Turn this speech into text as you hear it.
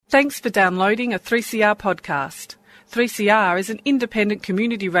Thanks for downloading a 3CR podcast. 3CR is an independent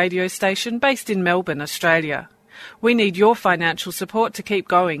community radio station based in Melbourne, Australia. We need your financial support to keep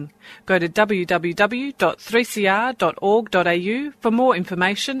going. Go to www.3cr.org.au for more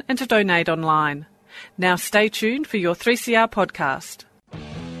information and to donate online. Now stay tuned for your 3CR podcast.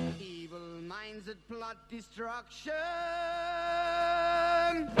 Evil minds that plot destruction,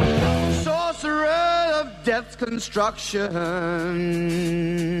 sorcerer of death's construction.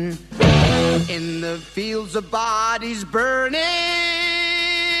 In the fields of bodies burning,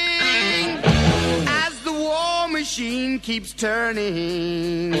 as the war machine keeps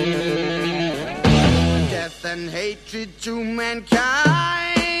turning, death and hatred to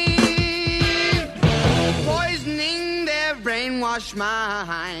mankind, poisoning their brainwashed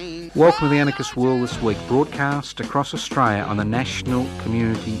mind. Welcome to the Anarchist World This Week, broadcast across Australia on the National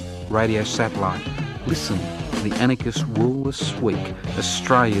Community Radio Satellite. Listen to the Anarchist World This Week,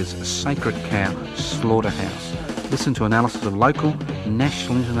 Australia's sacred cow slaughterhouse. Listen to analysis of local,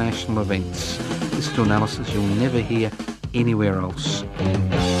 national, international events. Listen to analysis you'll never hear anywhere else.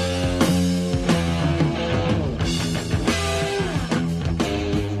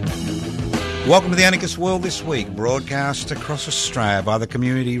 Welcome to the Anarchist World This Week, broadcast across Australia by the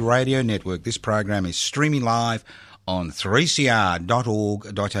Community Radio Network. This program is streaming live on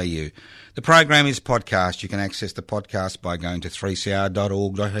 3cr.org.au. The program is podcast. You can access the podcast by going to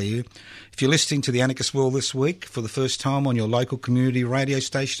 3cr.org.au. If you're listening to the Anarchist World This Week for the first time on your local community radio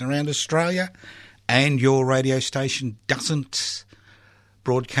station around Australia and your radio station doesn't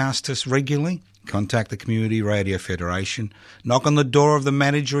broadcast us regularly, contact the Community Radio Federation, knock on the door of the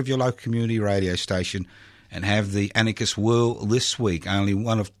manager of your local community radio station and have the Anarchist World This Week, only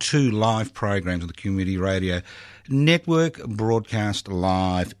one of two live programs on the Community Radio Network, broadcast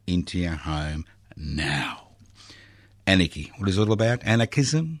live into your home now. Anarchy, what is it all about?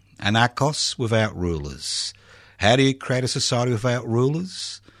 Anarchism, anarchos, without rulers. How do you create a society without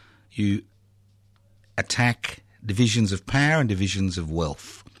rulers? You attack divisions of power and divisions of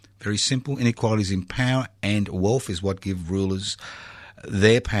wealth. Very simple. Inequalities in power and wealth is what give rulers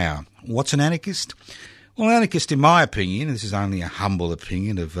their power. What's an anarchist? Well, an anarchist, in my opinion, and this is only a humble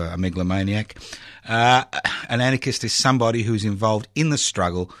opinion of a megalomaniac, an anarchist is somebody who is involved in the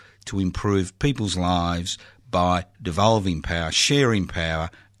struggle to improve people's lives by devolving power, sharing power,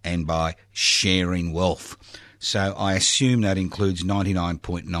 and by sharing wealth. So I assume that includes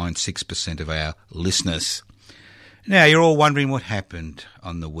 99.96% of our listeners. Now, you're all wondering what happened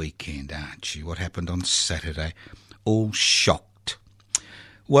on the weekend, aren't you? What happened on Saturday? All shocked.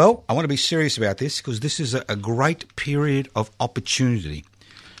 Well, I want to be serious about this because this is a great period of opportunity,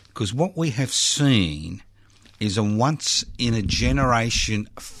 because what we have seen is a once-in-a-generation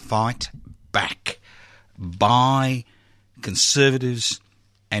fight back by conservatives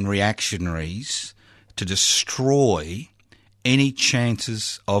and reactionaries to destroy any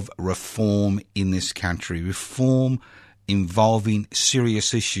chances of reform in this country, reform involving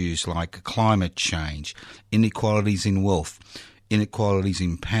serious issues like climate change, inequalities in wealth, inequalities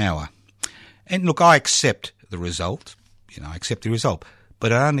in power. And look, I accept the result,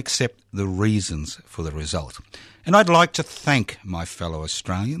 but I don't accept the reasons for the result. And I'd like to thank my fellow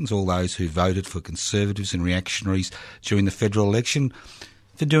Australians, all those who voted for Conservatives and reactionaries during the federal election,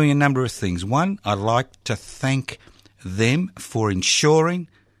 for doing a number of things. One, I'd like to thank them for ensuring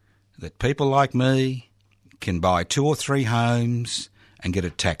that people like me can buy 2 or 3 homes and get a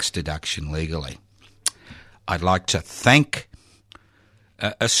tax deduction legally. I'd like to thank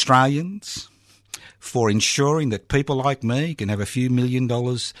Australians for ensuring that people like me can have a few $1 million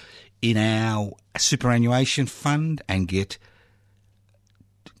in our superannuation fund and get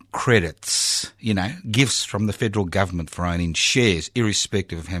credits, gifts from the federal government for owning shares,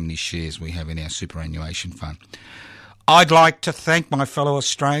 irrespective of how many shares we have in our superannuation fund. I'd like to thank my fellow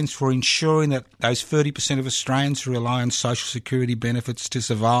Australians for ensuring that those 30% of Australians who rely on social security benefits to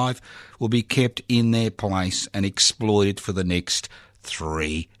survive will be kept in their place and exploited for the next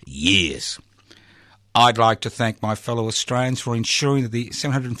 3 years. I'd like to thank my fellow Australians for ensuring that the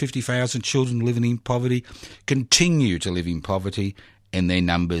 750,000 children living in poverty continue to live in poverty and their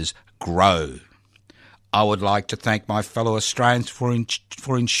numbers grow. I would like to thank my fellow Australians for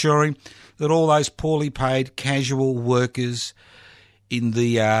ensuring that all those poorly paid casual workers in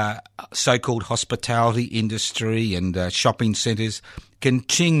the so-called hospitality industry and shopping centres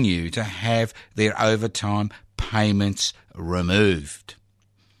continue to have their overtime payments removed.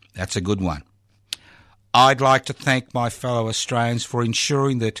 That's a good one. I'd like to thank my fellow Australians for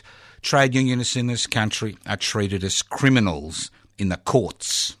ensuring that trade unionists in this country are treated as criminals in the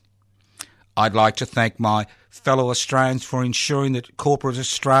courts. I'd like to thank my fellow Australians for ensuring that corporate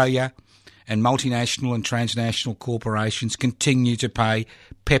Australia and multinational and transnational corporations continue to pay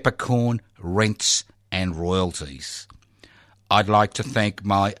peppercorn rents and royalties. I'd like to thank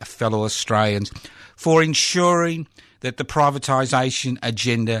my fellow Australians for ensuring that the privatisation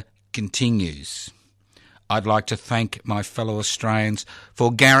agenda continues. I'd like to thank my fellow Australians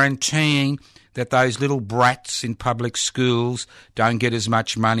for guaranteeing that those little brats in public schools don't get as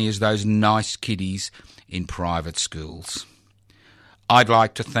much money as those nice kiddies in private schools. I'd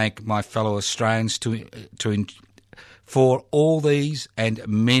like to thank my fellow Australians for all these and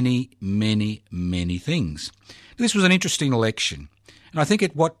many, many, many things. This was an interesting election, and I think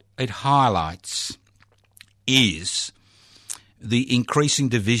what it highlights is the increasing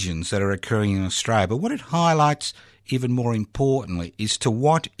divisions that are occurring in Australia. But what it highlights, even more importantly, is to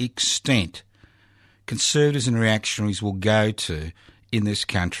what extent Conservatives and reactionaries will go to in this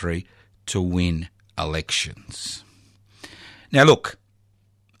country to win elections. Now look,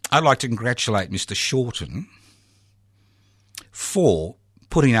 I'd like to congratulate Mr Shorten for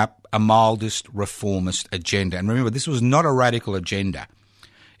putting up a mildest reformist agenda. And remember, this was not a radical agenda.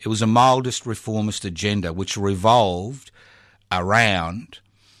 It was a mildest reformist agenda which revolved around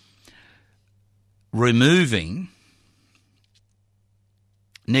removing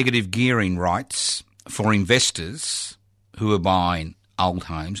negative gearing rights for investors who are buying old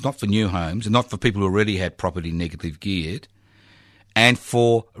homes, not for new homes, and not for people who already had property negative geared, and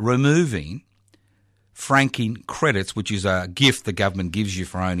for removing franking credits, which is a gift the government gives you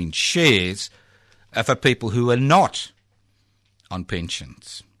for owning shares, for people who are not on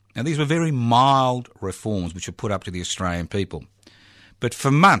pensions. Now, these were very mild reforms which were put up to the Australian people. But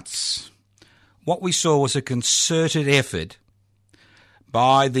for months, what we saw was a concerted effort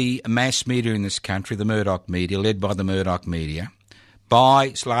by the mass media in this country, the Murdoch media, led by the Murdoch media,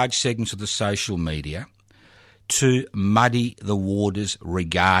 by large segments of the social media, to muddy the waters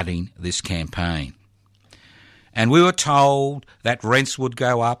regarding this campaign. And we were told that rents would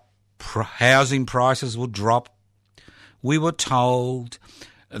go up, housing prices would drop. We were told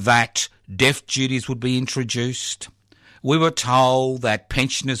that death duties would be introduced. We were told that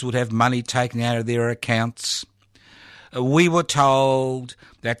pensioners would have money taken out of their accounts. We were told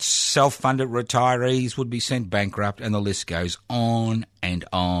that self-funded retirees would be sent bankrupt, and the list goes on and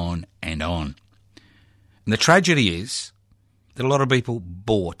on and on. And the tragedy is that a lot of people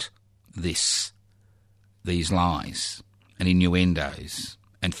bought these lies and innuendos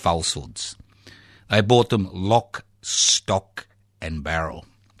and falsehoods. They bought them lock, stock and barrel,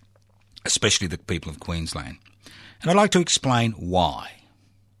 especially the people of Queensland. And I'd like to explain why.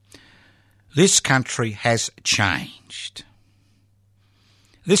 This country has changed.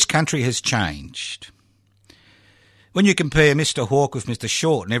 This country has changed. When you compare Mr Hawke with Mr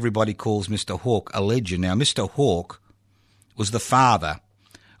Shorten, everybody calls Mr Hawke a legend. Now, Mr Hawke was the father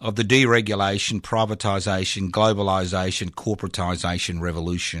of the deregulation, privatisation, globalisation, corporatisation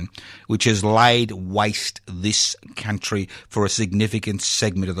revolution, which has laid waste this country for a significant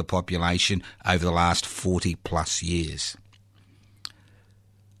segment of the population over the last 40 plus years.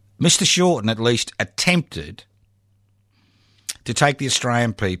 Mr Shorten at least attempted to take the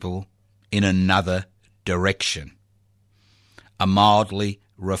Australian people in another direction, a mildly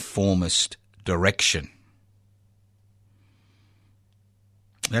reformist direction.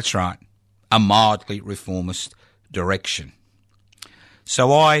 That's right, a mildly reformist direction.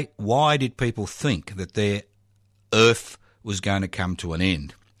 So why did people think that their earth was going to come to an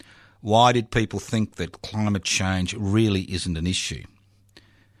end? Why did people think that climate change really isn't an issue?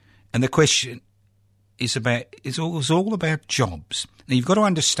 And the question is all about jobs. Now, you've got to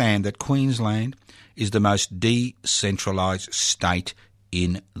understand that Queensland is the most decentralised state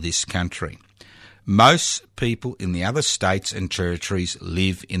in this country. Most people in the other states and territories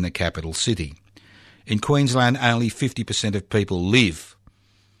live in the capital city. In Queensland, only 50% of people live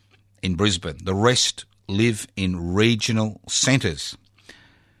in Brisbane. The rest live in regional centres.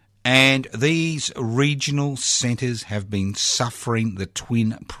 And these regional centres have been suffering the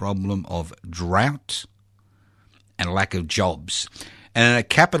twin problem of drought and lack of jobs. And in a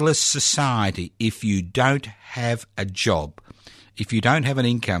capitalist society, if you don't have a job, if you don't have an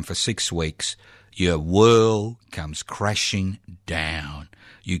income for 6 weeks, your world comes crashing down.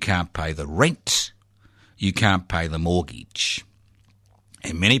 You can't pay the rent. You can't pay the mortgage.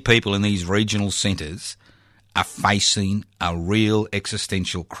 And many people in these regional centres are facing a real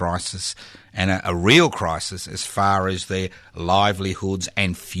existential crisis and a real crisis as far as their livelihoods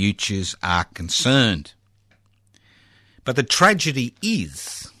and futures are concerned. But the tragedy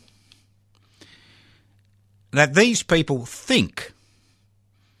is that these people think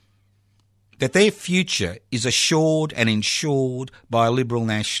that their future is assured and ensured by a Liberal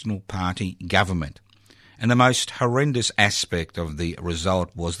National Party government. And the most horrendous aspect of the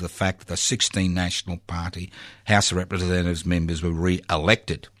result was the fact that the 16 National Party House of Representatives members were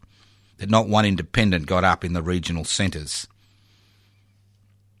re-elected, that not one independent got up in the regional centres.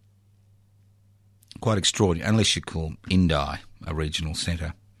 Quite extraordinary, unless you call Indi a regional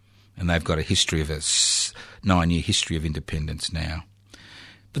centre. And they've got a history of a 9-year history of independence now.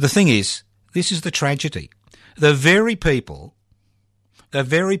 But the thing is, this is the tragedy. The very people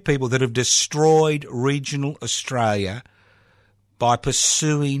that have destroyed regional Australia by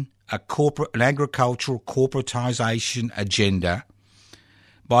pursuing an agricultural corporatisation agenda,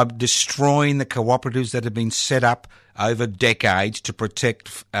 by destroying the cooperatives that have been set up over decades to protect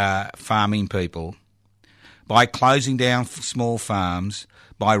farming people, by closing down small farms,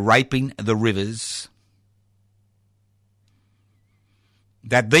 by raping the rivers,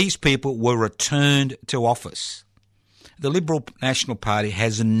 that these people were returned to office. The Liberal National Party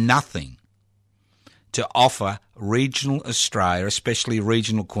has nothing to offer regional Australia, especially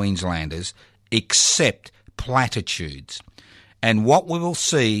regional Queenslanders, except platitudes. And what we will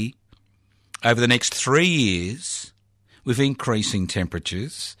see over the next 3 years, with increasing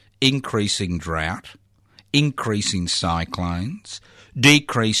temperatures, increasing drought, increasing cyclones,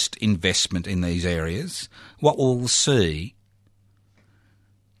 decreased investment in these areas, what we'll see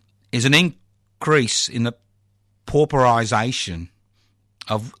is an increase in the pauperisation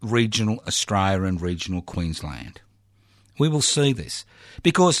of regional Australia and regional Queensland. We will see this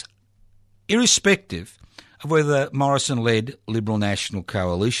because irrespective of whether the Morrison-led Liberal National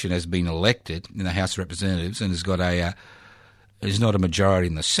Coalition has been elected in the House of Representatives and has got is not a majority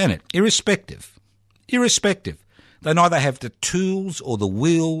in the Senate, irrespective, they neither have the tools or the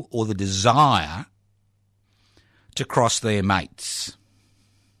will or the desire to cross their mates.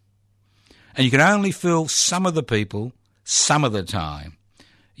 And you can only fool some of the people some of the time.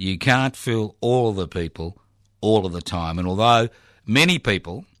 You can't fool all of the people all of the time. And although many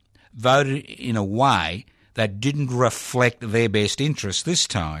people voted in a way that didn't reflect their best interests this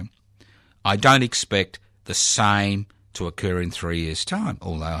time, I don't expect the same to occur in 3 years' time,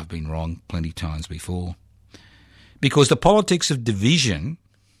 although I've been wrong plenty of times before. Because the politics of division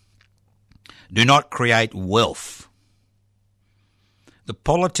do not create wealth. The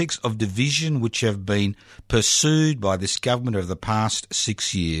politics of division which have been pursued by this government over the past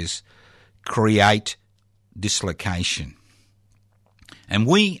 6 years create dislocation. And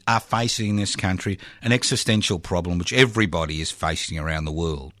we are facing in this country an existential problem which everybody is facing around the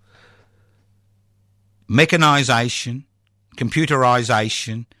world. Mechanisation,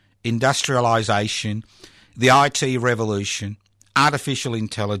 computerisation, industrialisation, the IT revolution, artificial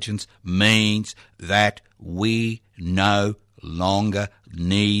intelligence means that we no longer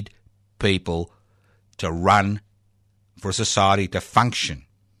need people to run for a society to function.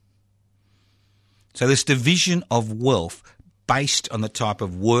 So this division of wealth based on the type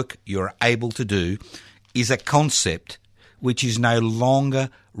of work you're able to do is a concept which is no longer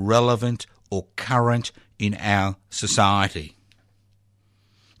relevant or current in our society.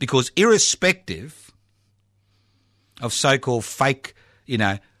 Because irrespective of so-called fake,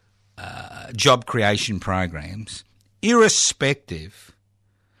 job creation programs, irrespective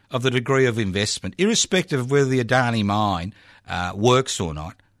of the degree of investment, irrespective of whether the Adani mine works or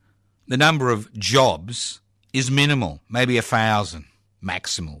not, the number of jobs is minimal, maybe 1,000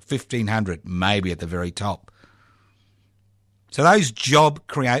 maximal, 1,500 maybe at the very top. So those job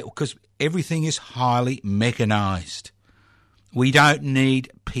create, because everything is highly mechanised. We don't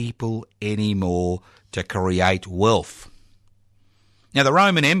need people anymore to create wealth. Now the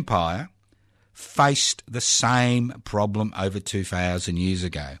Roman Empire faced the same problem over 2,000 years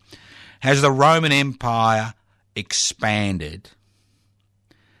ago. Has the Roman Empire expanded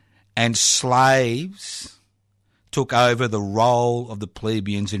and slaves took over the role of the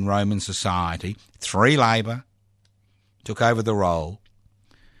plebeians in Roman society, free labour took over the role,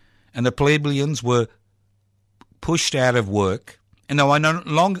 and the plebeians were pushed out of work, and they were no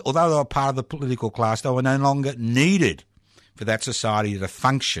longer, although they were part of the political class, they were no longer needed for that society to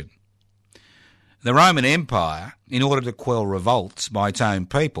function. The Roman Empire, in order to quell revolts by its own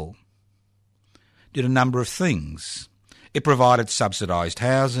people, did a number of things. It provided subsidised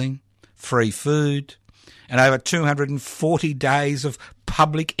housing, free food, and over 240 days of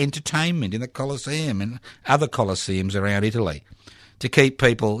public entertainment in the Colosseum and other Colosseums around Italy to keep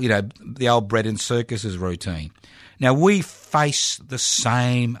people, the old bread and circuses routine. Now, we face the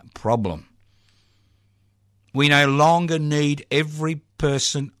same problem. We no longer need every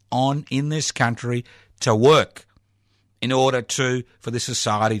person in this country to work in order for the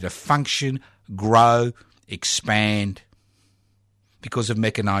society to function grow, expand because of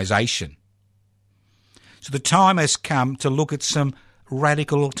mechanisation. So the time has come to look at some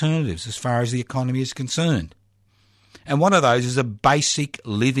radical alternatives as far as the economy is concerned. And one of those is a basic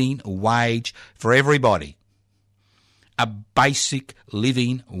living wage for everybody. A basic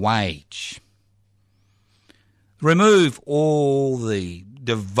living wage. Remove all the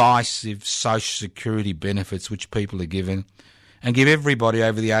divisive social security benefits which people are given and give everybody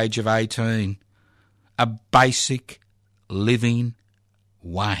over the age of 18 a basic living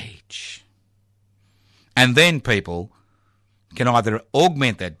wage. And then people can either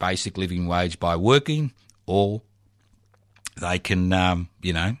augment that basic living wage by working, or they can,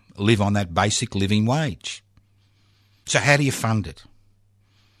 live on that basic living wage. So how do you fund it?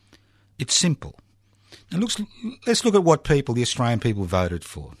 It's simple. Now let's look at what the Australian people voted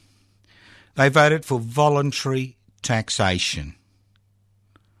for. They voted for voluntary taxation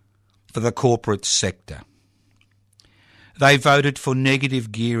for the corporate sector. They voted for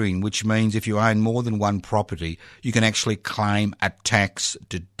negative gearing, which means if you own more than one property, you can actually claim a tax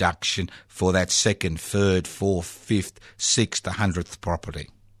deduction for that second, third, fourth, fifth, sixth, 100th property.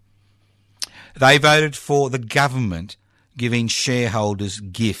 They voted for the government giving shareholders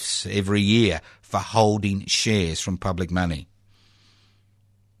gifts every year for holding shares from public money.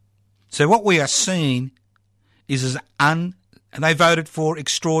 So what we are seeing is and they voted for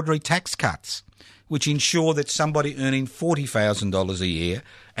extraordinary tax cuts, which ensure that somebody earning $40,000 a year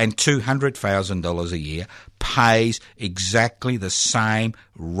and $200,000 a year pays exactly the same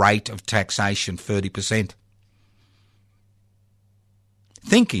rate of taxation, 30%.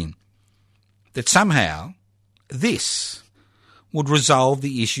 Thinking that somehow this would resolve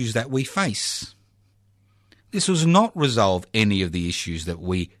the issues that we face. This does not resolve any of the issues that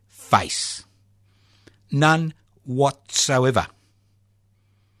we face. None whatsoever.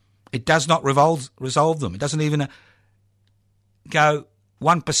 It does not resolve them. It doesn't even go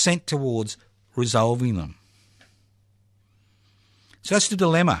 1% towards resolving them. So that's the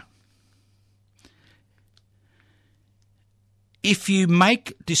dilemma. If you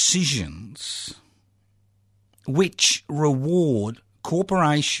make decisions which reward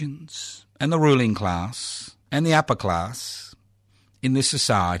corporations and the ruling class and the upper class in this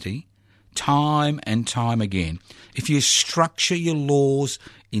society time and time again, if you structure your laws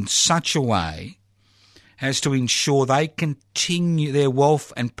in such a way as to ensure their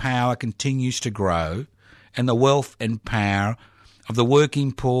wealth and power continues to grow, and the wealth and power of the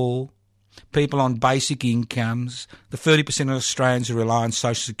working poor, people on basic incomes, the 30% of Australians who rely on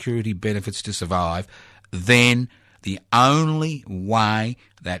social security benefits to survive, then the only way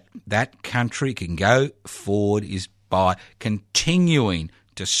that that country can go forward is by continuing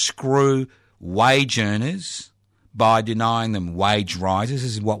to screw wage earners by denying them wage rises.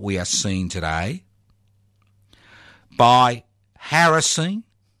 This is what we are seeing today. By harassing,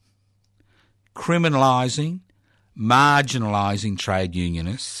 criminalising, marginalising trade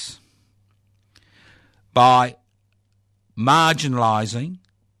unionists. By marginalising,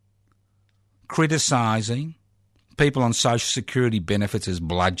 criticising people on social security benefits as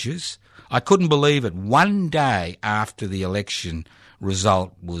bludgers. I couldn't believe it. One day after the election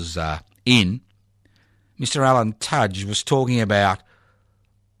result was in, Mr. Alan Tudge was talking about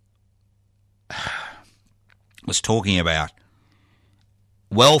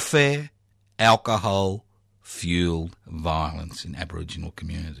welfare, alcohol, fueled violence in Aboriginal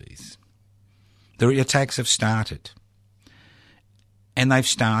communities. The attacks have started, and they've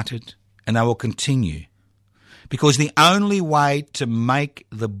started, and they will continue, because the only way to make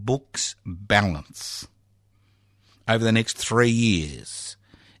the books balance over the next 3 years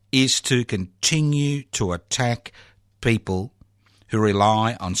is to continue to attack people who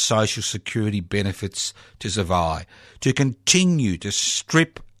rely on social security benefits to survive, to continue to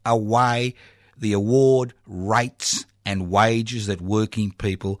strip away the award rates and wages that working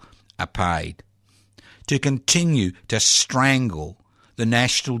people are paid, to continue to strangle the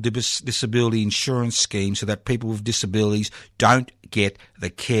National Disability Insurance Scheme so that people with disabilities don't get the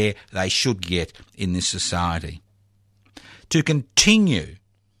care they should get in this society, to continue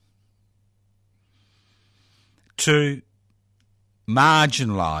to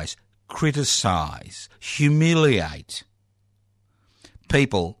marginalise, criticise, humiliate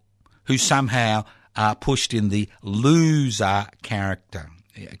people who somehow are pushed in the loser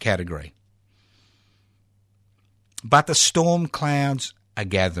category. But the storm clouds are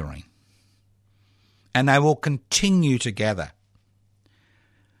gathering, and they will continue to gather,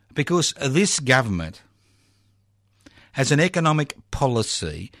 because this government has an economic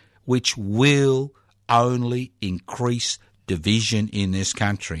policy which will only increase division in this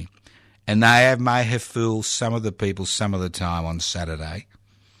country. And they may have fooled some of the people some of the time on Saturday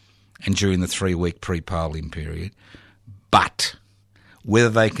and during the 3-week pre-polling period. But whether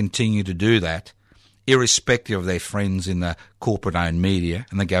they continue to do that, irrespective of their friends in the corporate-owned media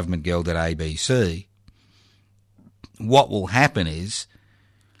and the government-gelded ABC, what will happen is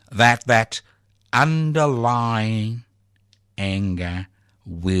that underlying anger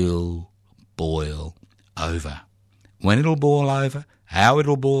will boil over. When it'll boil over, how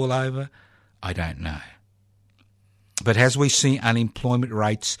it'll boil over, I don't know. But as we see unemployment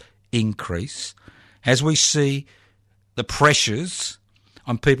rates increase, as we see the pressures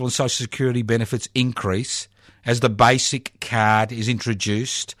on people on social security benefits increase, as the basic card is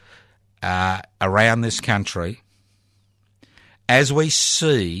introduced around this country, as we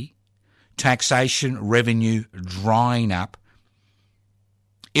see taxation revenue drying up,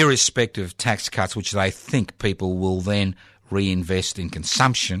 irrespective of tax cuts, which they think people will then reinvest in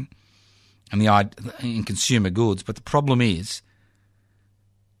consumption and in consumer goods. But the problem is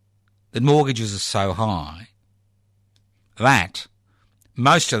that mortgages are so high that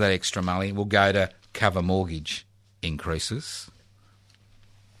most of that extra money will go to cover mortgage increases.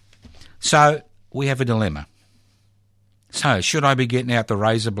 So we have a dilemma. So should I be getting out the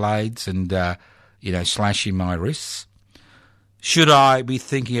razor blades and, slashing my wrists? Should I be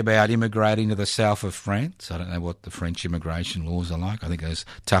thinking about immigrating to the south of France? I don't know what the French immigration laws are like. I think they're as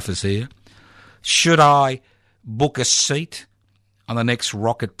tough as here. Should I book a seat on the next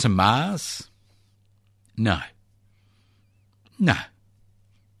rocket to Mars? No.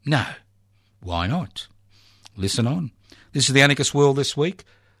 Why not? Listen on. This is the Anarchist World This Week,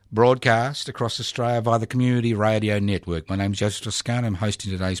 broadcast across Australia via the Community Radio Network. My name is Joseph Toscano. I'm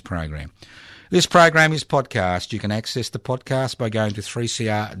hosting today's program. This program is podcast. You can access the podcast by going to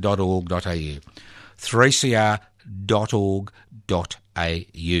 3cr.org.au.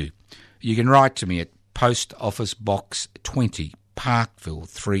 3cr.org.au. You can write to me at Post Office Box 20, Parkville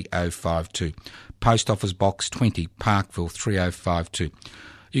 3052. Post Office Box 20, Parkville 3052.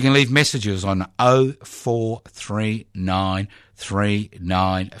 You can leave messages on 0439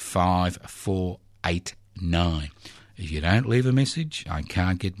 395 489. If you don't leave a message, I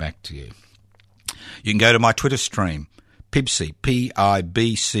can't get back to you. You can go to my Twitter stream, Pibci,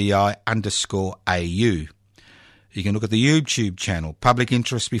 PIBCI_AU. You can look at the YouTube channel, Public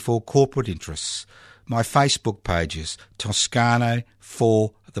Interest Before Corporate Interests. My Facebook pages, Toscano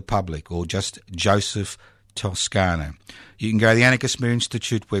for the Public, or just Joseph Toscano. You can go to the Anarchist Media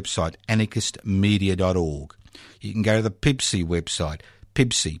Institute website, anarchistmedia.org. You can go to the Pibci website,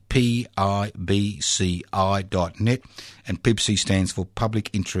 Pibci, PIBCI.net, and Pibci stands for Public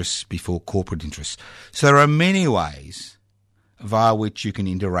Interests Before Corporate Interests. So there are many ways via which you can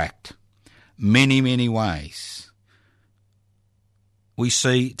interact. Many ways. We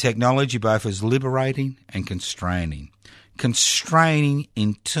see technology both as liberating and constraining. Constraining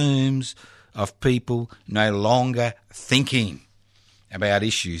in terms of people no longer thinking about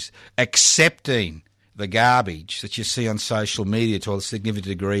issues, accepting the garbage that you see on social media to a significant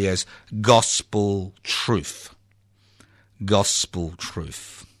degree as gospel truth. Gospel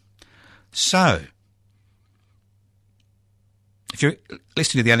truth. So, if you're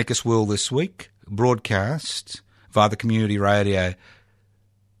listening to the Anarchist World This Week, broadcast via the Community Radio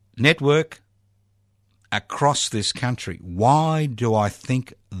Network across this country, why do I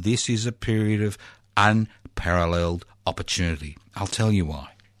think this is a period of unparalleled opportunity? I'll tell you why.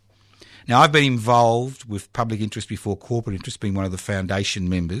 Now, I've been involved with Public Interest Before Corporate Interest, being one of the foundation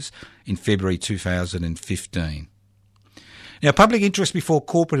members in February 2015. Now, Public Interest Before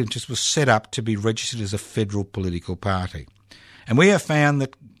Corporate Interest was set up to be registered as a federal political party. And we have found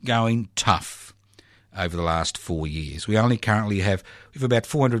that going tough over the last 4 years. We only currently have about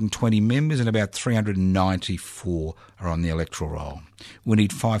 420 members and about 394 are on the electoral roll. We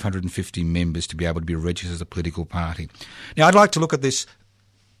need 550 members to be able to be registered as a political party. Now, I'd like to look at this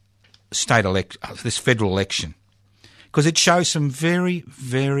this federal election, because it shows some very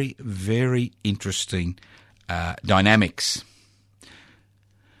interesting dynamics.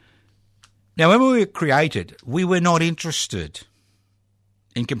 Now, when we were created, we were not interested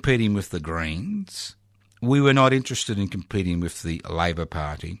in competing with the Greens. We were not interested in competing with the Labor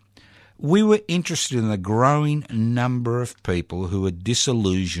Party. We were interested in the growing number of people who are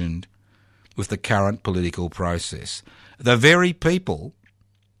disillusioned with the current political process. The very people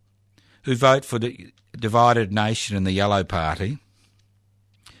who vote for the divided nation and the Yellow Party,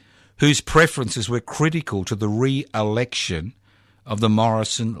 whose preferences were critical to the re-election of the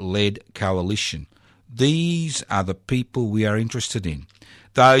Morrison-led coalition. These are the people we are interested in.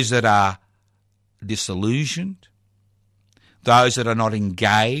 Those that are disillusioned, those that are not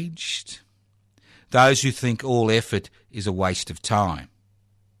engaged, those who think all effort is a waste of time.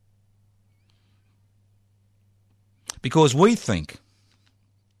 Because we think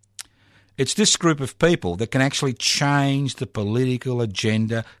it's this group of people that can actually change the political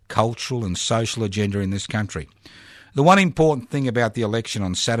agenda, cultural and social agenda in this country. The one important thing about the election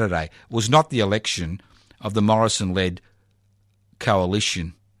on Saturday was not the election of the Morrison-led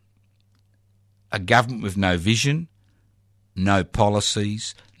coalition, a government with no vision, no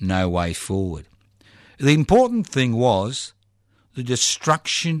policies, no way forward. The important thing was the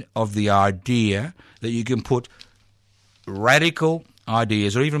destruction of the idea that you can put radical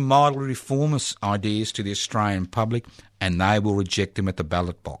ideas or even mildly reformist ideas to the Australian public and they will reject them at the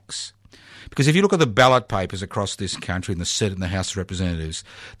ballot box. Because if you look at the ballot papers across this country in the Senate and the House of Representatives,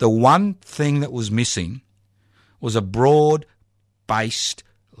 the one thing that was missing was a broad-based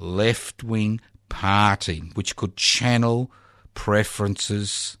left-wing party which could channel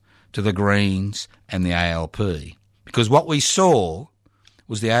preferences to the Greens and the ALP. Because what we saw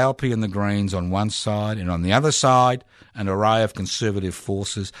was the ALP and the Greens on one side, and on the other side, an array of conservative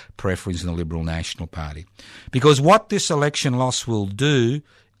forces preferring the Liberal National Party. Because what this election loss will do,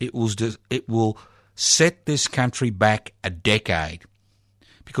 it will set this country back a decade.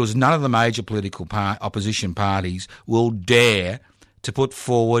 Because none of the major political opposition parties will dare to put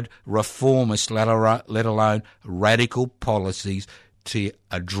forward reformist, let alone radical policies to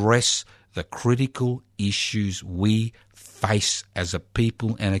address the critical issues we face as a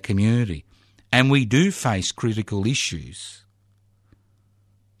people and a community. And we do face critical issues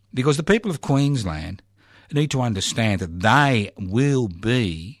because the people of Queensland need to understand that they will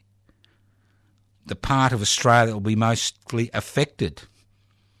be the part of Australia that will be mostly affected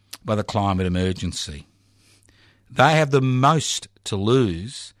by the climate emergency. They have the most to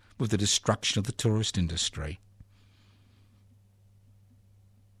lose with the destruction of the tourist industry.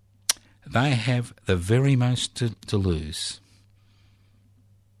 They have the very most to lose.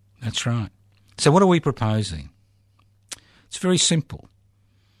 That's right. So what are we proposing? It's very simple.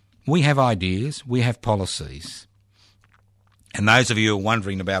 We have ideas, we have policies. And those of you who are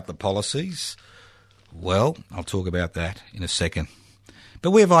wondering about the policies, well, I'll talk about that in a second.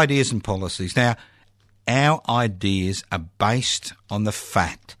 But we have ideas and policies. Now, our ideas are based on the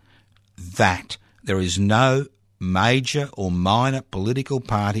fact that there is no major or minor political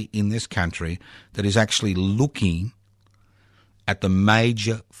party in this country that is actually looking at the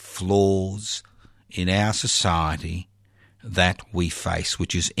major flaws in our society that we face,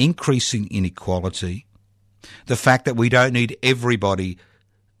 which is increasing inequality, the fact that we don't need everybody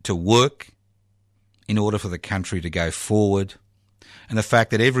to work in order for the country to go forward, and the fact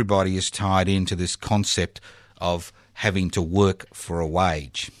that everybody is tied into this concept of having to work for a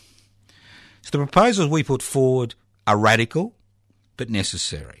wage. So the proposals we put forward are radical but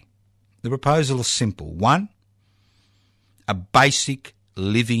necessary. The proposal is simple. 1, a basic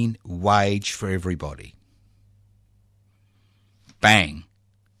living wage for everybody. Bang,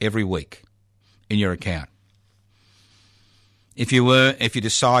 every week in your account. If you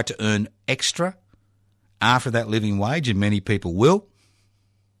decide to earn extra after that living wage, and many people will,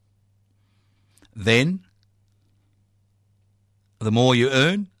 then the more you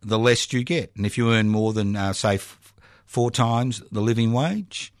earn, the less you get. And if you earn more than, say, 4 times the living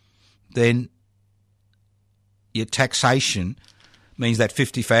wage, then your taxation means that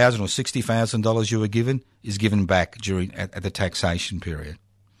 $50,000 or $60,000 you were given is given back at the taxation period.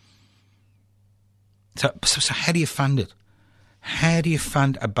 So how do you fund it? How do you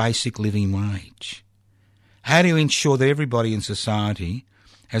fund a basic living wage? How do you ensure that everybody in society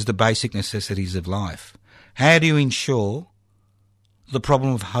has the basic necessities of life? How do you ensure the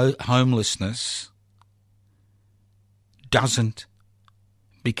problem of homelessness doesn't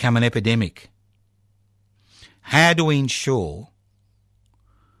become an epidemic? How do we ensure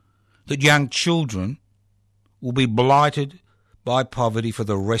that young children will be blighted by poverty for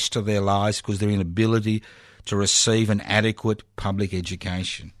the rest of their lives because of their inability to receive an adequate public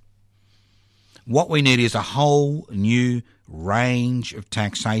education? What we need is a whole new range of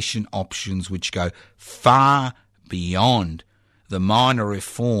taxation options which go far beyond the minor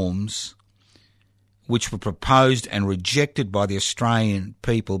reforms which were proposed and rejected by the Australian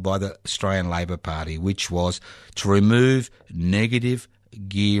people, by the Australian Labor Party, which was to remove negative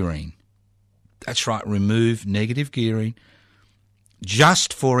gearing. That's right, remove negative gearing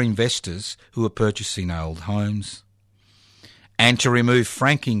just for investors who are purchasing old homes, and to remove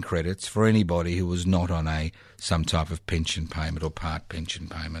franking credits for anybody who was not on some type of pension payment or part pension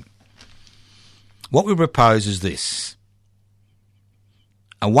payment. What we propose is this: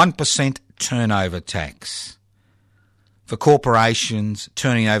 a 1% turnover tax for corporations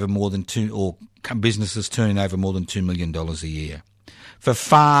turning over more than businesses turning over more than $2 million a year. For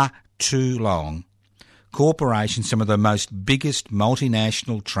far too long, corporations, some of the most biggest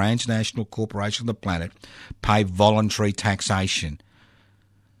multinational, transnational corporations on the planet, pay voluntary taxation.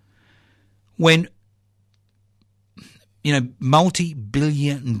 When,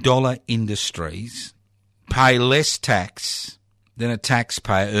 multi-billion-dollar industries pay less tax than a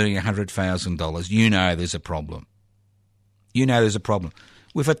taxpayer earning $100,000, you know there's a problem. You know there's a problem.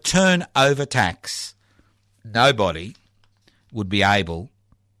 With a turnover tax, nobody would be able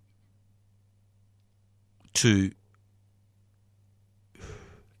to,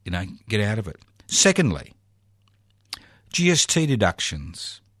 get out of it. Secondly, GST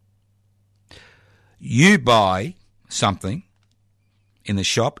deductions. You buy something in the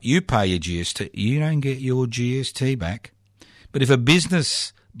shop, you pay your GST, you don't get your GST back. But if a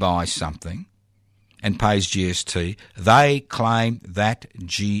business buys something and pays GST, they claim that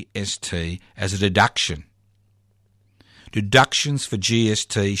GST as a deduction. Deductions for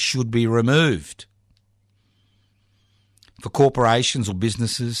GST should be removed for corporations or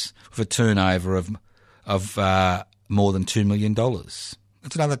businesses with a turnover of more than $2 million.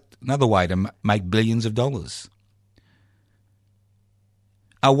 That's another way to make billions of dollars.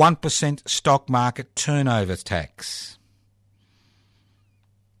 A 1% stock market turnover tax.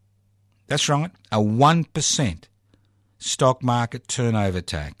 That's right, a 1% stock market turnover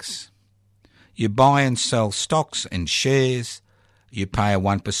tax. You buy and sell stocks and shares, you pay a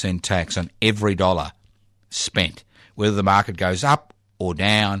 1% tax on every dollar spent. Whether the market goes up or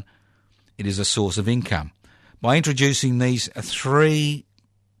down, it is a source of income. By introducing these three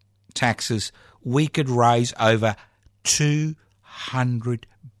taxes, we could raise over $200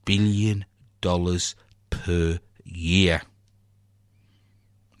 billion per year.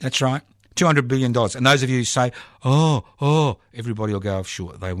 That's right, $200 billion. And those of you who say, everybody will go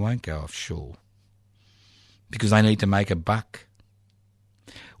offshore. They won't go offshore because they need to make a buck.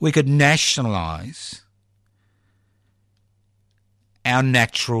 We could nationalise our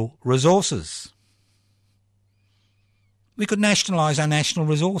natural resources. We could nationalise our national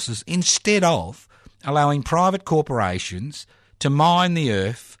resources instead of allowing private corporations to mine the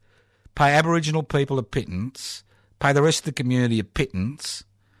earth, pay Aboriginal people a pittance, pay the rest of the community a pittance,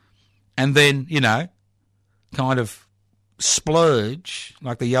 and then, kind of splurge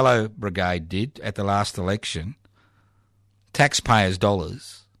like the Yellow Brigade did at the last election, taxpayers'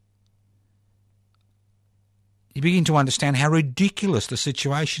 dollars. You begin to understand how ridiculous the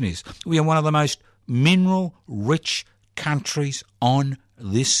situation is. We are one of the most mineral-rich countries on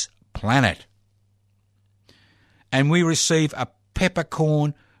this planet. And we receive a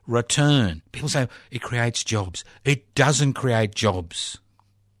peppercorn return. People say it creates jobs. It doesn't create jobs.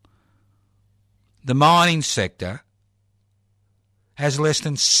 The mining sector has less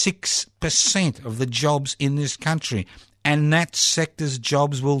than 6% of the jobs in this country, and that sector's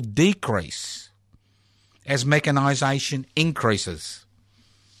jobs will decrease as mechanisation increases.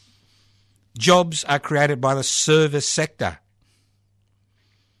 Jobs are created by the service sector.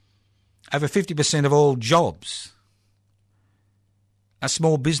 Over 50% of all jobs are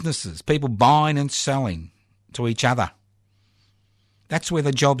small businesses, people buying and selling to each other. That's where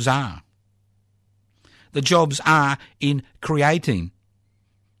the jobs are. The jobs are in creating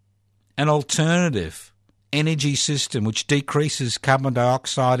an alternative energy system which decreases carbon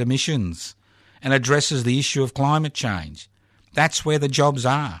dioxide emissions and addresses the issue of climate change. That's where the jobs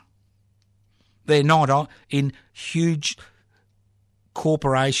are. They're not in huge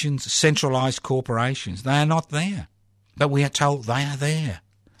corporations, centralised corporations. They are not there. But we are told they are there.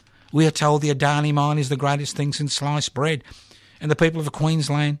 We are told the Adani mine is the greatest thing since sliced bread. And the people of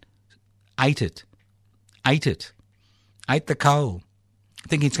Queensland ate it. Ate the coal,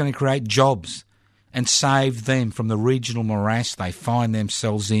 thinking it's going to create jobs and save them from the regional morass they find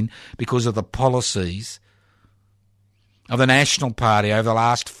themselves in because of the policies of the National Party over the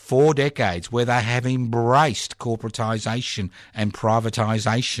last 4 decades, where they have embraced corporatisation and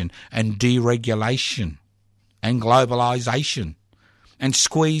privatisation and deregulation and globalisation and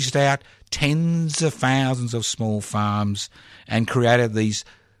squeezed out tens of thousands of small farms and created these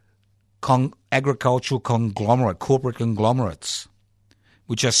agricultural corporate conglomerates,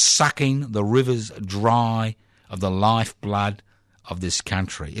 which are sucking the rivers dry of the lifeblood of this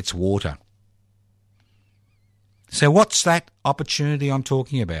country. It's water. So what's that opportunity I'm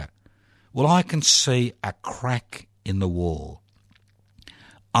talking about? Well, I can see a crack in the wall.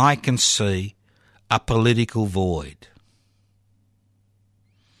 I can see a political void.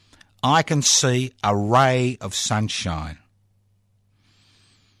 I can see a ray of sunshine.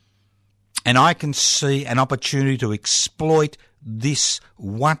 And I can see an opportunity to exploit this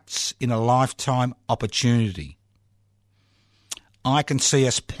once-in-a-lifetime opportunity. I can see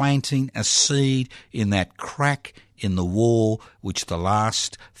us planting a seed in that crack in the wall which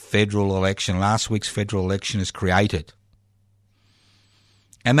last week's federal election has created.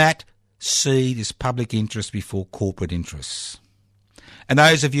 And that seed is public interest before corporate interests. And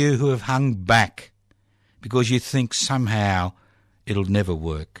those of you who have hung back because you think somehow it'll never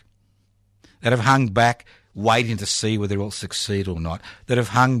work, that have hung back waiting to see whether it will succeed or not, that have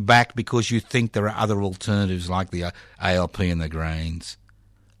hung back because you think there are other alternatives like the ALP and the Greens,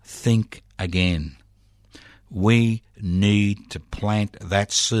 think again. We need to plant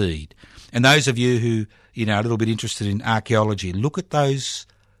that seed. And those of you who, are a little bit interested in archaeology, look at those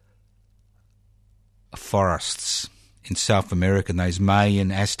forests in South America, those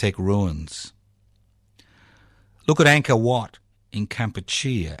Mayan Aztec ruins. Look at Angkor Wat in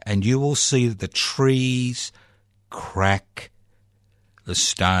Kampuchea, and you will see that the trees crack the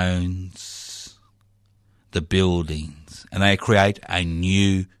stones, the buildings, and they create a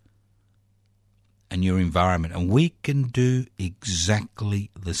new environment. And we can do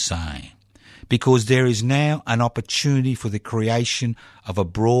exactly the same, because there is now an opportunity for the creation of a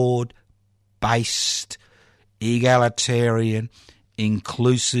broad-based, egalitarian,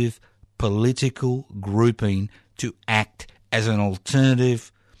 inclusive political grouping to act as an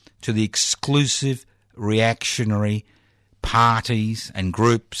alternative to the exclusive reactionary parties and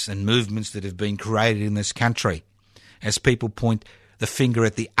groups and movements that have been created in this country, as people point the finger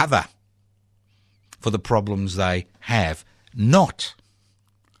at the other for the problems they have, not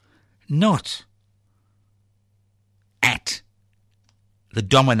at the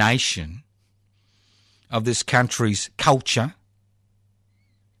domination of this country's culture.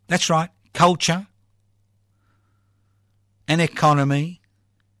 That's right, culture and economy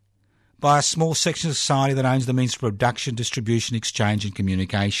by a small section of society that owns the means of production, distribution, exchange and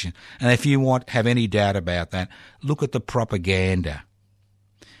communication. And if you have any doubt about that, look at the propaganda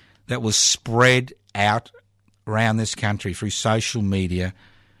that was spread out around this country through social media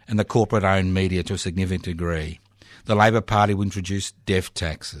and the corporate-owned media to a significant degree. The Labor Party would introduce death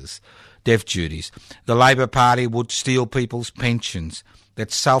taxes, death duties. The Labor Party would steal people's pensions,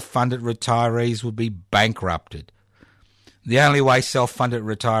 that self-funded retirees would be bankrupted. The only way self-funded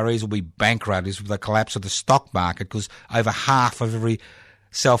retirees will be bankrupted is with the collapse of the stock market, because over half of every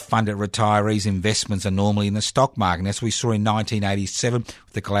self-funded retiree's investments are normally in the stock market. And as we saw in 1987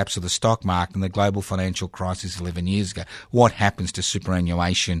 with the collapse of the stock market and the global financial crisis 11 years ago, what happens to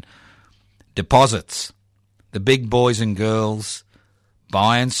superannuation deposits? The big boys and girls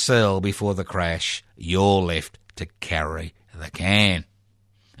buy and sell before the crash. You're left to carry the can.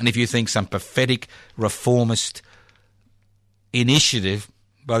 And if you think some pathetic reformist initiative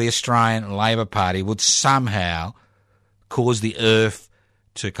by the Australian Labor Party would somehow cause the earth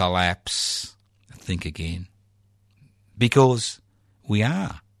to collapse, think again. Because we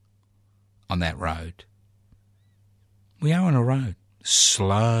are on that road. We are on a road.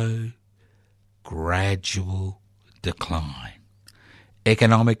 Slow, gradual decline.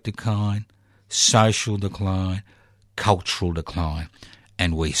 Economic decline, social decline, cultural decline.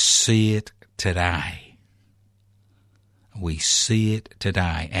 And we see it today. We see it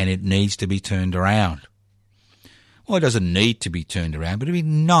today, and it needs to be turned around. Well, it doesn't need to be turned around, but it'd be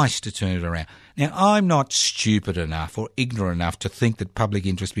nice to turn it around. Now, I'm not stupid enough or ignorant enough to think that public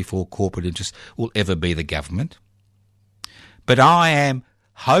interest before corporate interest will ever be the government. But I am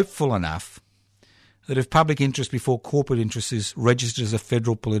hopeful enough that if public interest before corporate interest is registered as a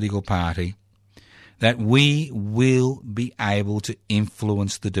federal political party, that we will be able to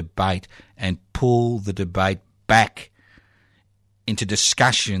influence the debate and pull the debate back into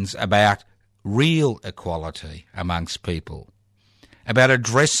discussions about real equality amongst people, about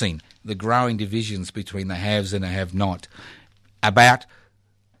addressing the growing divisions between the haves and the have-not, about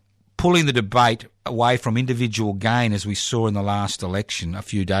pulling the debate away from individual gain, as we saw in the last election a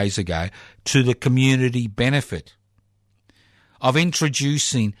few days ago, to the community benefit, of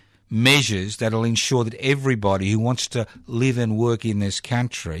introducing measures that will ensure that everybody who wants to live and work in this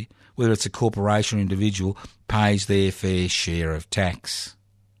country, whether it's a corporation or individual, pays their fair share of tax.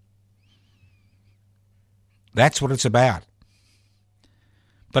 That's what it's about.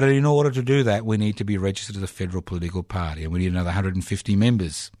 But in order to do that, we need to be registered as a federal political party, and we need another 150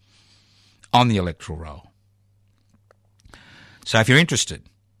 members on the electoral roll. So if you're interested,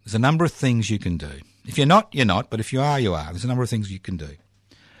 there's a number of things you can do. If you're not, you're not, but if you are, you are. There's a number of things you can do.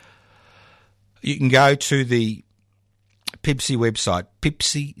 You can go to the Pipsy website,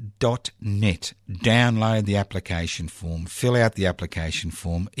 pipsy.net. Download the application form, fill out the application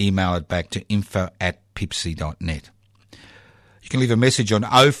form, email it back to info@pipsy.net. You can leave a message on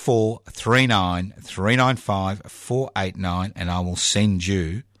 0439 395 489 and I will send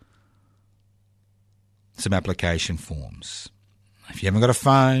you some application forms. If you haven't got a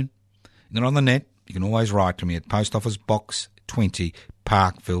phone, you're not on the net, you can always write to me at Post Office Box 20,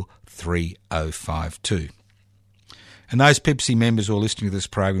 Parkville 3052. And those Pipsy members who are listening to this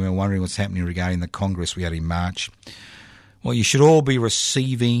program are wondering what's happening regarding the Congress we had in March. Well, you should all be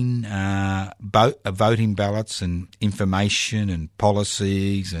receiving voting ballots and information and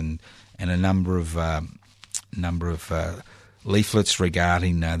policies and a number of leaflets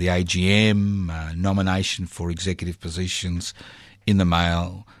regarding the AGM, nomination for executive positions in the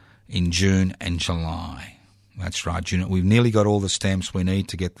mail in June and July. That's right, June. We've nearly got all the stamps we need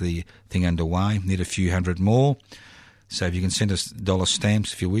to get the thing underway. Need a few hundred more. So if you can send us dollar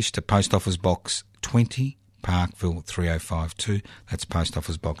stamps if you wish to Post Office Box 20, Parkville 3052. That's Post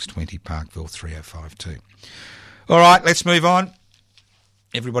Office Box 20, Parkville 3052. All right, let's move on.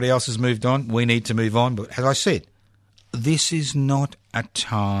 Everybody else has moved on. We need to move on. But as I said, this is not a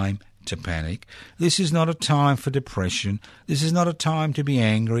time to panic. This is not a time for depression. This is not a time to be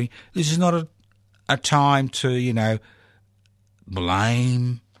angry. This is not a time to,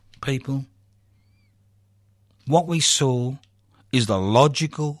 blame people. What we saw is the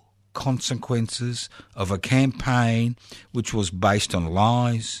logical consequences of a campaign which was based on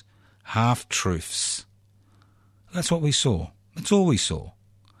lies, half-truths. That's what we saw. That's all we saw.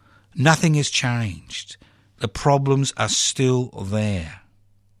 Nothing has changed. The problems are still there.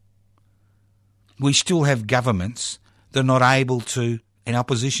 We still have governments that are not able to, and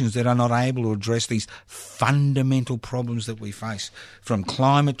oppositions that are not able to address these fundamental problems that we face, from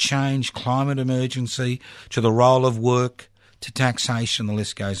climate change, climate emergency, to the role of work, to taxation, the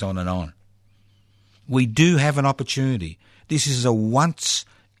list goes on and on. We do have an opportunity. This is a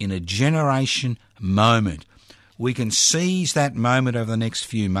once-in-a-generation moment. We can seize that moment over the next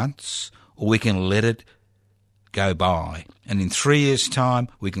few months, or we can let it go by. And in 3 years' time,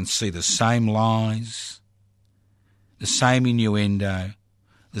 we can see the same lies, the same innuendo,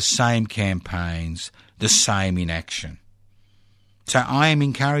 the same campaigns, the same inaction. So I am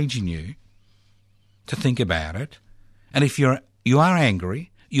encouraging you to think about it. And if you are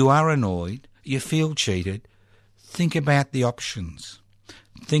angry, you are annoyed, you feel cheated, think about the options.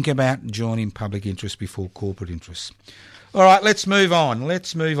 Think about joining public interest before corporate interests. All right, let's move on. Now,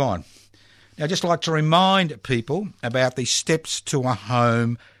 I'd just like to remind people about the Steps to a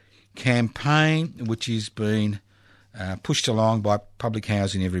Home campaign, which is being pushed along by Public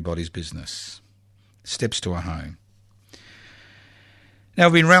Housing Everybody's Business. Steps to a Home. Now,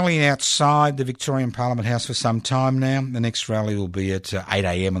 we've been rallying outside the Victorian Parliament House for some time now. The next rally will be at 8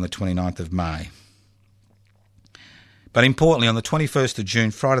 a.m. on the 29th of May. But importantly, on the 21st of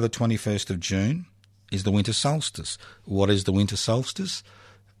June, Friday the 21st of June, is the winter solstice. What is the winter solstice?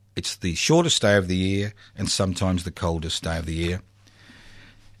 It's the shortest day of the year and sometimes the coldest day of the year.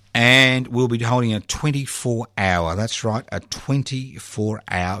 And we'll be holding a 24-hour, that's right, a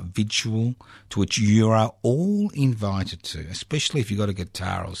 24-hour vigil to which you are all invited to, especially if you've got a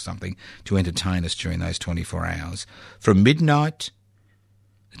guitar or something to entertain us during those 24 hours. From midnight,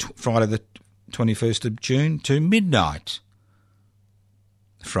 Friday the 21st of June, to midnight,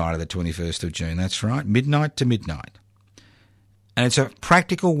 Friday the 21st of June, that's right, midnight to midnight. And it's a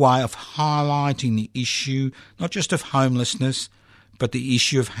practical way of highlighting the issue, not just of homelessness, but the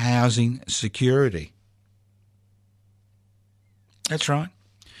issue of housing security. That's right.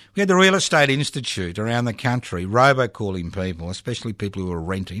 We had the Real Estate Institute around the country robocalling people, especially people who are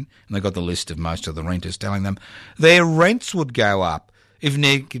renting, and they got the list of most of the renters, telling them their rents would go up if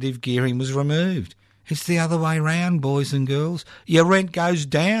negative gearing was removed. It's the other way round, boys and girls. Your rent goes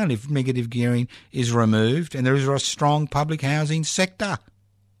down if negative gearing is removed and there is a strong public housing sector.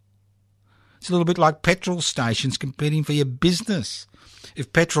 It's a little bit like petrol stations competing for your business.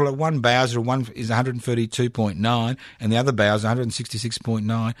 If petrol at one Bowser is 132.9 and the other Bowser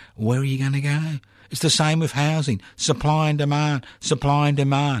 166.9, where are you going to go? It's the same with housing. Supply and demand, supply and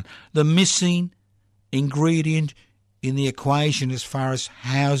demand. The missing ingredient in the equation as far as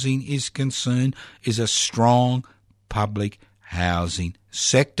housing is concerned is a strong public housing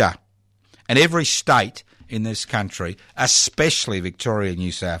sector. And every state in this country, especially Victoria and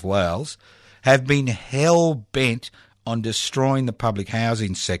New South Wales, have been hell-bent on destroying the public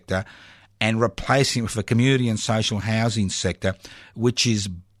housing sector and replacing it with a community and social housing sector which is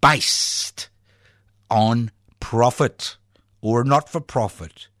based on profit or not for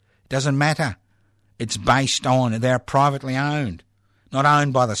profit. It doesn't matter. It's based on they're privately owned, not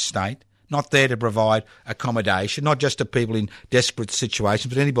owned by the state, not there to provide accommodation, not just to people in desperate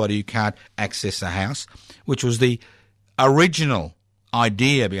situations, but anybody who can't access a house, which was the original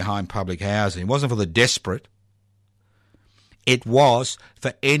idea behind public housing. It wasn't for the desperate. It was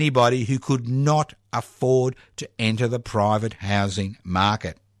for anybody who could not afford to enter the private housing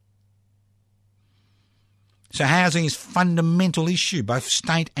market. So housing is a fundamental issue, both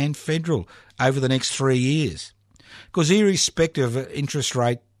state and federal, over the next 3 years. Because irrespective of interest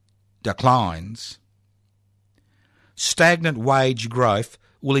rate declines, stagnant wage growth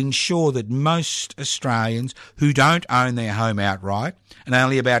will ensure that most Australians who don't own their home outright, and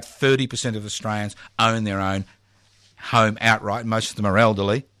only about 30% of Australians own their own home outright, most of them are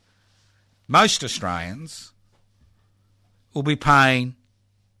elderly, most Australians will be paying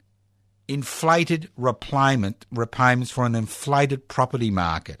inflated repayments for an inflated property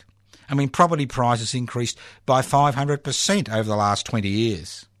market. I mean, property prices increased by 500% over the last 20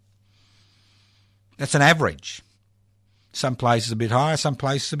 years. That's an average. Some places a bit higher, some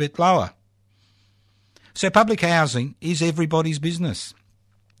places a bit lower. So public housing is everybody's business.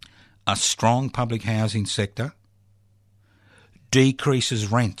 A strong public housing sector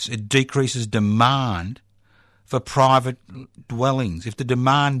decreases rents. It decreases demand for private dwellings. If the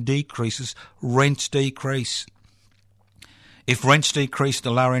demand decreases, rents decrease. If rents decrease at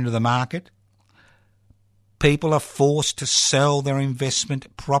the lower end of the market, people are forced to sell their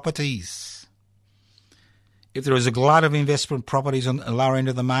investment properties. If there is a glut of investment properties on the lower end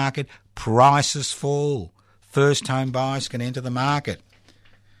of the market, prices fall. First home buyers can enter the market.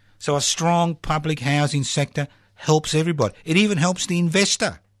 So a strong public housing sector helps everybody. It even helps the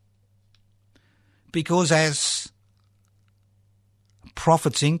investor. Because as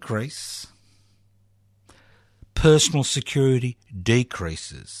profits increase, personal security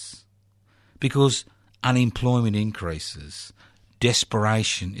decreases. Because unemployment increases,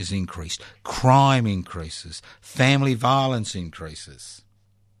 desperation is increased, crime increases, family violence increases.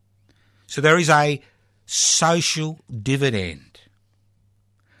 So there is a social dividend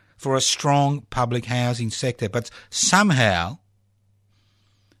for a strong public housing sector. But somehow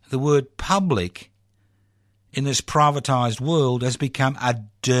the word public in this privatised world has become a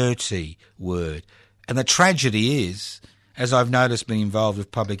dirty word. And the tragedy is, as I've noticed being involved with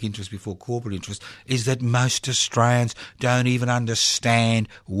public interest before corporate interest, is that most Australians don't even understand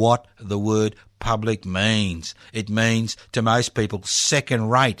what the word public means. It means, to most people, second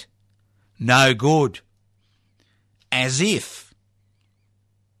rate, no good. As if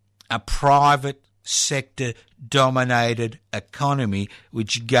a private sector dominated economy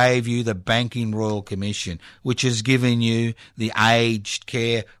which gave you the Banking Royal Commission, which has given you the Aged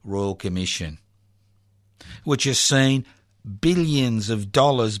Care Royal Commission, which has seen billions of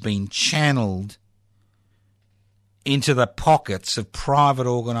dollars being channelled into the pockets of private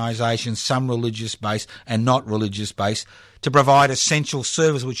organisations, some religious-based and not religious-based, to provide essential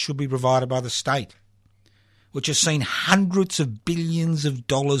service which should be provided by the state, which has seen hundreds of billions of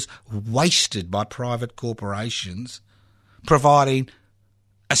dollars wasted by private corporations providing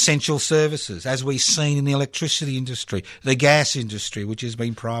essential services, as we've seen in the electricity industry, the gas industry, which has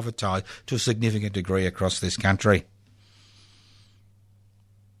been privatised to a significant degree across this country.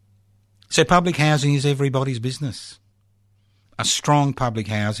 So public housing is everybody's business. A strong public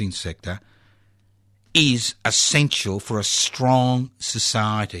housing sector is essential for a strong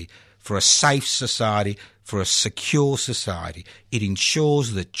society, for a safe society, for a secure society. It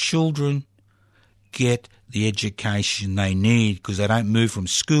ensures that children get the education they need because they don't move from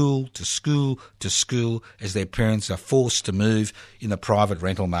school to school to school as their parents are forced to move in the private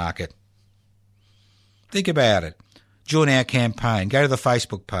rental market. Think about it. Join our campaign. Go to the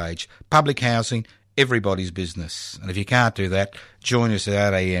Facebook page. Public housing, everybody's business. And if you can't do that, join us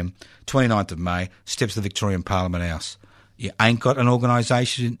at 8 a.m, 29th of May, steps of the Victorian Parliament House. You ain't got an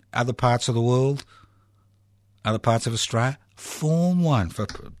organisation in other parts of the world, other parts of Australia? Form one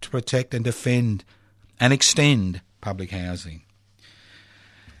to protect and defend and extend public housing.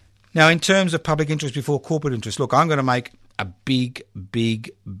 Now, in terms of public interest before corporate interest, look, I'm going to make a big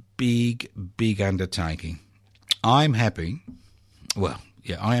undertaking. I am happy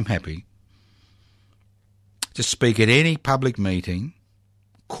to speak at any public meeting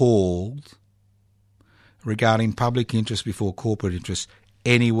called regarding public interest before corporate interest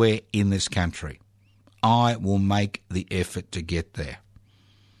anywhere in this country. I will make the effort to get there.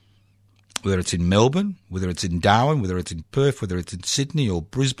 Whether it's in Melbourne, whether it's in Darwin, whether it's in Perth, whether it's in Sydney or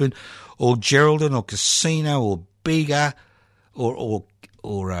Brisbane or Geraldton or Casino or Bega or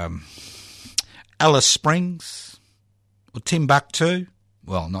Alice Springs or Timbuktu.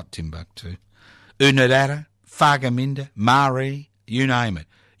 Well, not Timbuktu. Unadata, Whakaminda, Maree, you name it.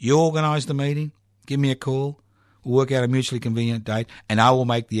 You organise the meeting, give me a call, we'll work out a mutually convenient date, and I will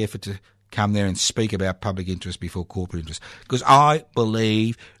make the effort to come there and speak about public interest before corporate interest. Because I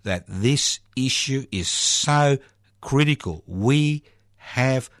believe that this issue is so critical. We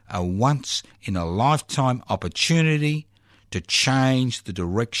have a once-in-a-lifetime opportunity to change the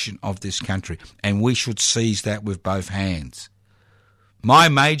direction of this country, and we should seize that with both hands. My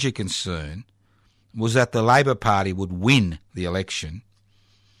major concern was that the Labor Party would win the election.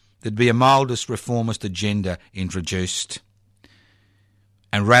 There'd be a mildest reformist agenda introduced,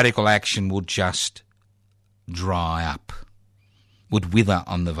 and radical action would just dry up, would wither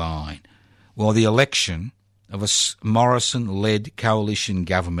on the vine. While the election of a Morrison-led coalition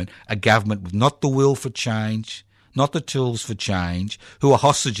government, a government with not the will for change, not the tools for change, who are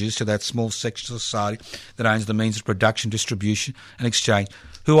hostages to that small section of society that owns the means of production, distribution and exchange,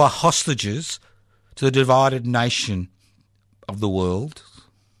 who are hostages to the divided nation of the world,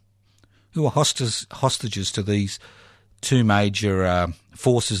 who are hostages to these two major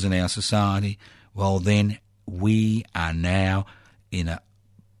forces in our society, well then we are now in a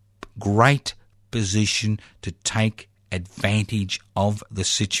great position to take advantage of the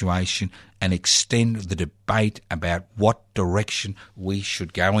situation and extend the debate about what direction we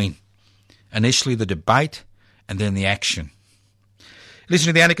should go in. Initially the debate and then the action. Listen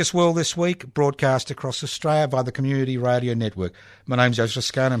to the Anarchist World this week, broadcast across Australia via the Community Radio Network. My name's Joseph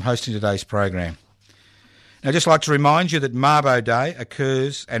Toscano. I'm hosting today's program. Now, I'd just like to remind you that Mabo Day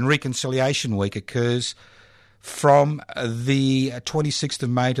occurs and Reconciliation Week occurs from the 26th of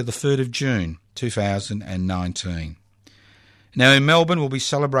May to the 3rd of June 2019. Now, in Melbourne, we'll be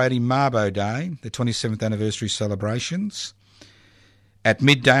celebrating Mabo Day, the 27th anniversary celebrations, at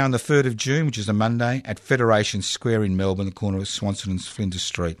midday on the 3rd of June, which is a Monday, at Federation Square in Melbourne, the corner of Swanson and Flinders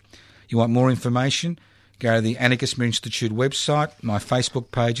Street. You want more information? Go to the Anarchism Institute website. My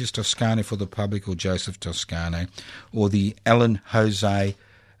Facebook page is Toscano for the Public or Joseph Toscano, or the Ellen Jose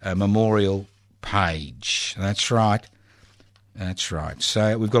Memorial page. That's right. That's right.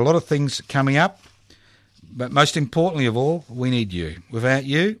 So we've got a lot of things coming up, but most importantly of all, we need you. Without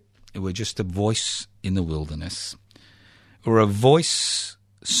you, we're just a voice in the wilderness. We're a voice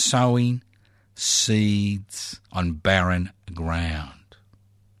sowing seeds on barren ground.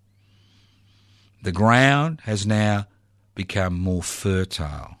 The ground has now become more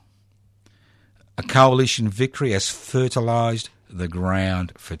fertile. A coalition victory has fertilised the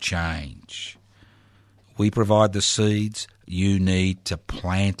ground for change. We provide the seeds. You need to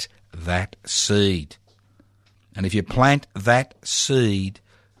plant that seed. And if you plant that seed,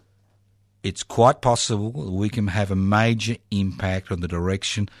 it's quite possible we can have a major impact on the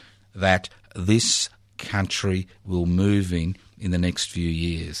direction that this country will move in the next few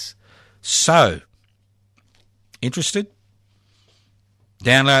years. So, interested?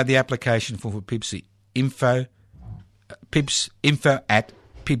 Download the application form for PIBCI. Info at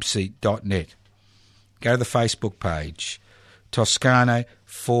pibci.net. Go to the Facebook page. Toscano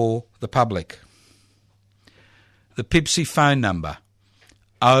for the Public. The PIBCI phone number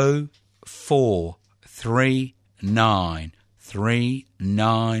 0439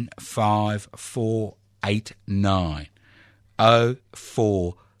 395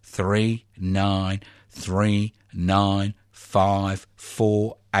 0439 395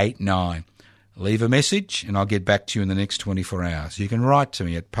 489. Leave a message and I'll get back to you in the next 24 hours. You can write to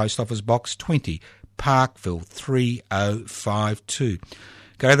me at Post Office Box 20, Parkville 3052.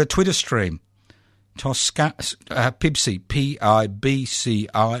 Go to the Twitter stream, PIBCI, PIBCI,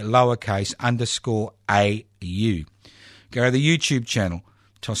 lowercase _AU. Go to the YouTube channel,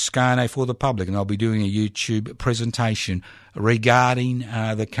 Toscano for the Public, and I'll be doing a YouTube presentation regarding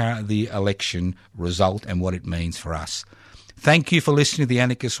the election result and what it means for us. Thank you for listening to the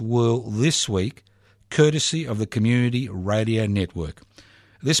Anarchist World this week, courtesy of the Community Radio Network.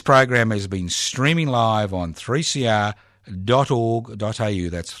 This program has been streaming live on 3cr.org.au.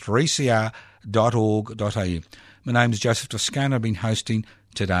 That's 3cr.org.au. My name is Joseph Toscano. I've been hosting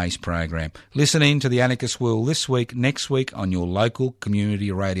today's program. Listen in to the Anarchist World this week, next week on your local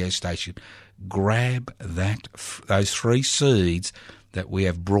community radio station. Grab those free seeds that we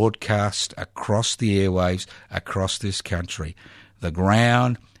have broadcast across the airwaves, across this country. The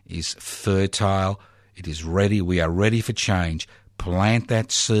ground is fertile. It is ready. We are ready for change. Plant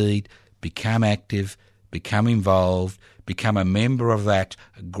that seed, become active, become involved, become a member of that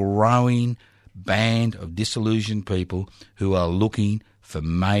growing band of disillusioned people who are looking for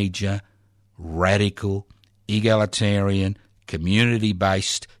major, radical, egalitarian,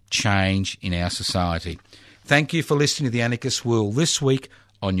 community-based change in our society. Thank you for listening to the Anarchist World this week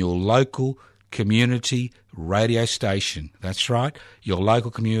on your local community radio station. That's right, your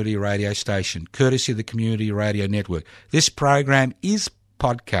local community radio station, courtesy of the Community Radio Network. This program is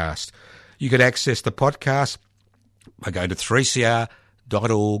podcast. You could access the podcast by going to 3cr.org.au.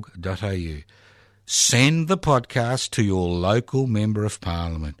 Send the podcast to your local Member of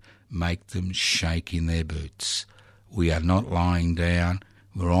Parliament. Make them shake in their boots. We are not lying down.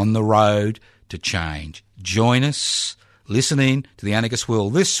 We're on the road to change. Join us. Listen in to the Anarchist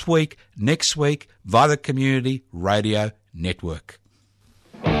World this week, next week, via the Community Radio Network.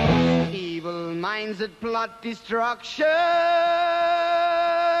 Evil minds that plot destruction,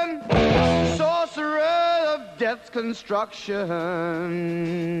 sorcerer of death's construction.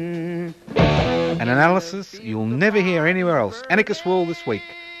 An analysis you'll never hear anywhere else. Anarchist World this week.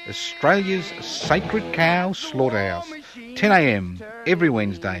 Australia's Sacred Cow Slaughterhouse. 10 a.m. every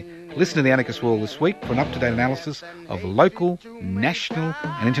Wednesday. Listen to the Anarchist World this week for an up-to-date analysis of local, national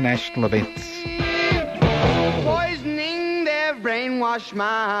and international events. Poisoning their brainwashed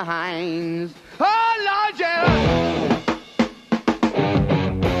minds. Oh, Lord, yeah.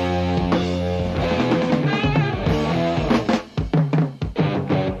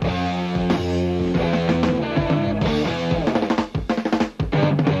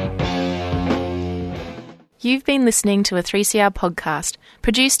 You've been listening to a 3CR podcast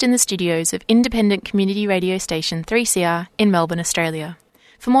produced in the studios of independent community radio station 3CR in Melbourne, Australia.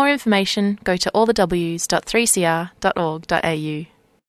 For more information, go to allthews.3cr.org.au.